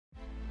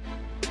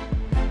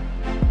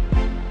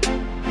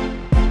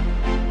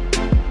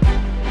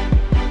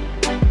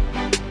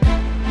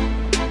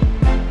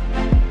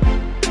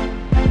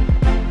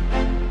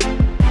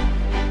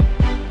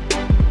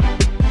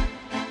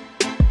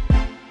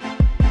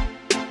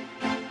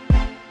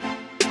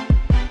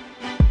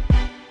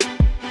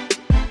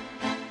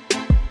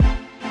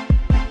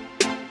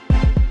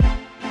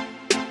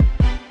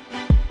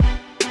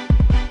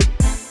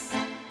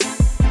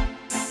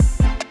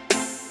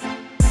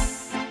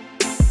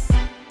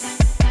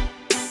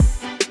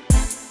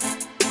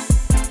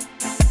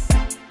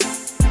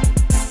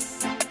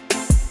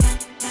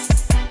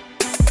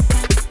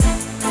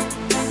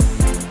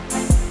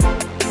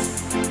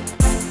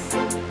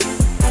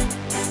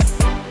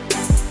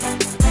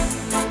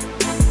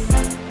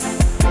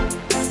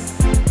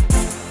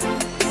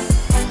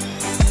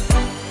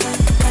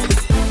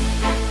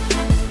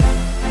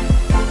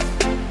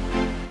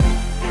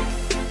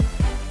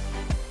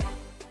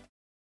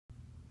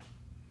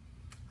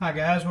Hi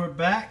guys, we're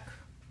back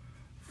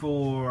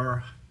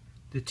for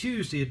the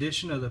Tuesday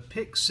edition of the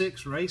Pick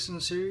 6 Racing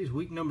Series,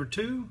 week number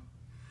 2.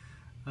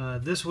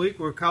 This week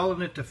we're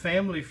calling it the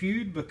Family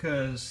Feud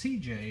because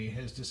CJ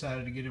has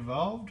decided to get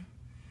involved.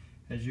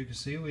 As you can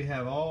see, we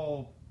have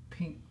all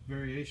pink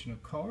variation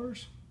of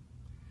cars.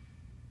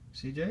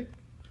 CJ,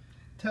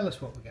 tell us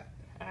what we got.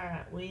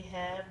 Alright, we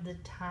have the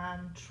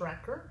Time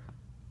Tracker.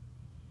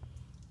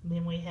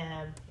 Then we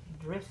have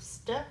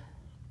Drifter.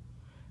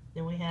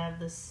 Then we have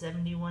the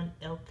 71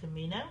 El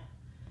Camino.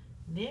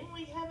 Then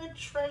we have a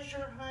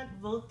Treasure Hunt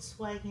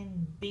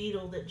Volkswagen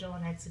Beetle that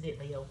John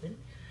accidentally opened.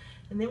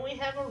 And then we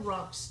have a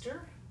Rockster.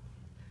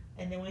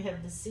 And then we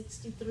have the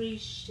 63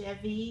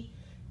 Chevy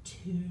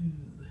 2.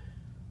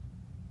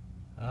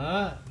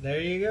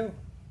 There you go.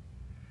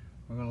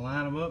 We're going to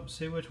line them up and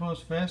see which one's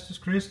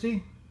fastest.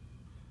 Christy,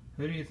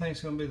 who do you think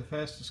is going to be the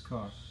fastest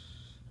car?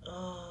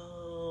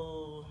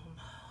 Oh, I'm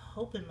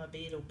hoping my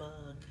Beetle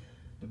Bug.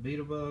 The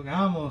Beetlebug.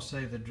 I'm going to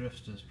say the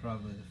Drifter is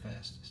probably the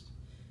fastest.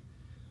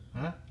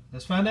 Alright,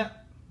 let's find out.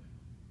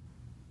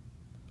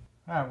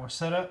 Alright, we're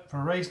set up for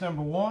race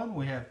number 1.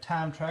 We have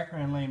Time Tracker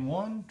in lane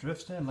 1,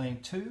 Drifter in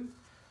lane 2,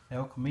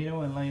 El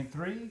Camino in lane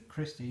 3,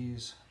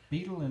 Christie's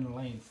Beetle in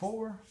lane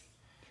 4,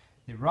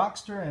 the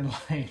Rockster in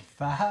lane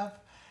 5,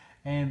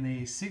 and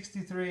the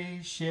 63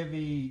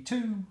 Chevy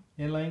 2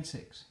 in lane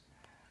 6.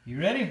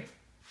 You ready?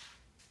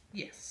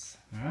 Yes.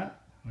 Alright,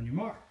 on your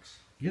marks.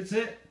 Get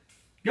set.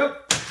 Go!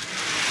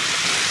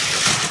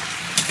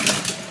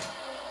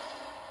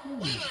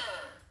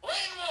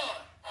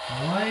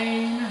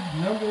 Lane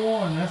number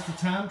 1, that's the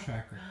Time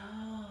Tracker.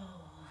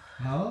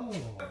 Oh.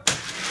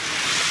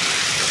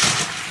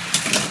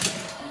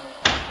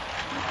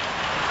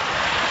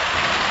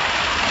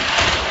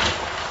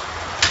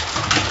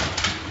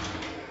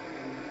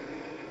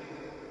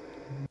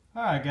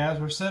 Alright guys,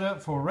 we're set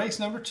up for race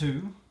number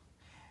 2.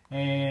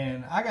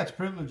 And I got the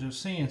privilege of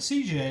seeing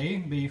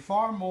CJ be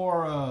far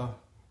more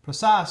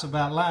precise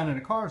about lining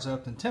the cars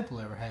up than Temple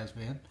ever has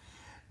been.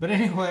 But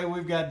anyway,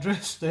 we've got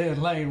Drifter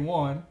in lane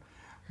 1,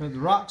 with the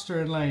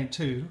Rockster in lane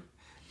 2,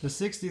 the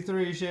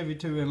 63 Chevy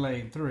 2 in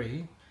lane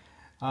 3,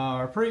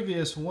 our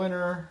previous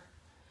winner,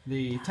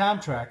 the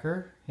Time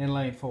Tracker, in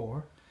lane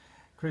 4,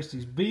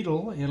 Christie's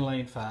Beetle in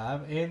lane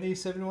 5, and the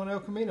 71 El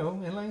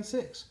Camino in lane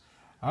 6.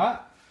 Alright,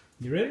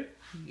 you ready?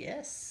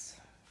 Yes.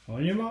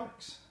 On your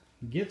marks,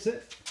 get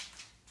set,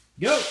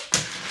 go!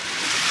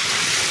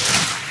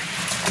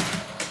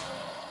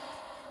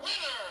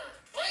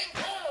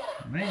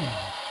 Man,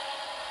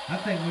 I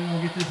think we're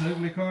going to get this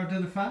ugly car to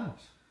the finals.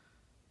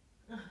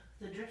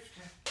 The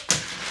Drifter.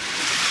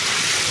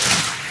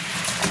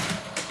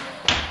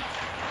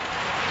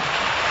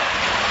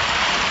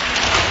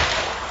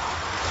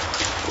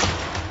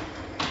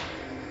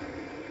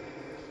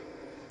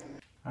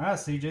 Alright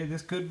CJ,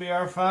 this could be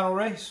our final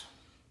race.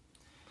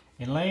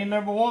 In lane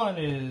number 1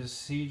 is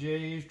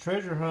CJ's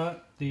Treasure Hunt,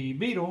 the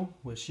Beetle,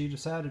 which she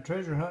decided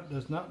Treasure Hunt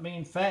does not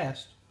mean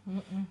fast.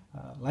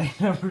 Lane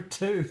number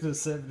 2, the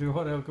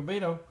 71 El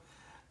Camino.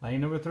 Lane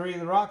number 3,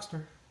 the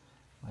Rockster.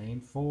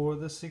 Lane 4,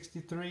 the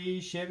 63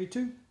 Chevy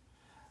 2.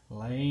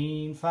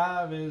 Lane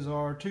 5 is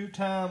our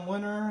 2-time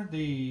winner,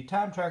 the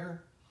Time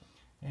Tracker.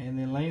 And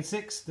then lane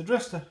 6, the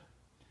Drifter.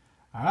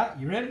 Alright,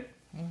 you ready?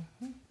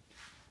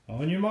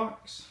 On your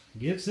marks,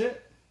 get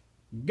set,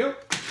 go!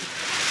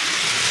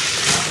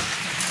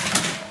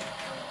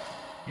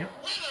 Yep.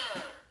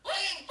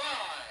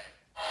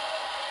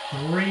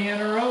 3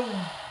 in a row.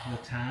 The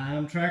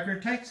Time Tracker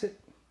takes it.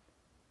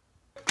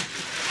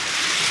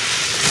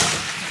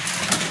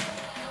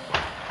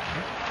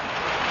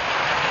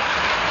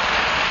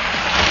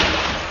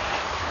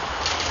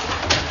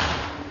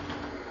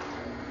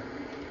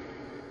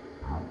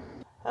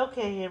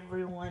 Okay,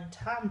 everyone,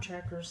 Time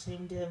Tracker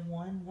seemed to have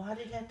won. Why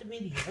did it have to be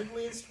the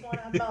ugliest one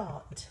I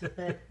bought?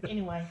 But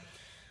anyway,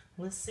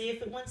 let's see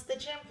if it wins the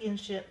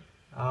championship.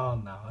 Oh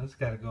no, it's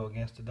got to go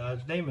against the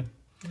Dodge Demon.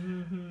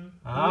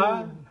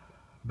 Alright,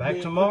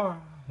 back tomorrow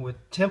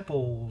with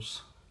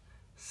Temple's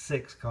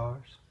 6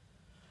 cars.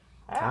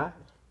 All right.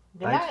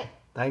 Good night.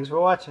 Thanks for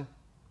watching.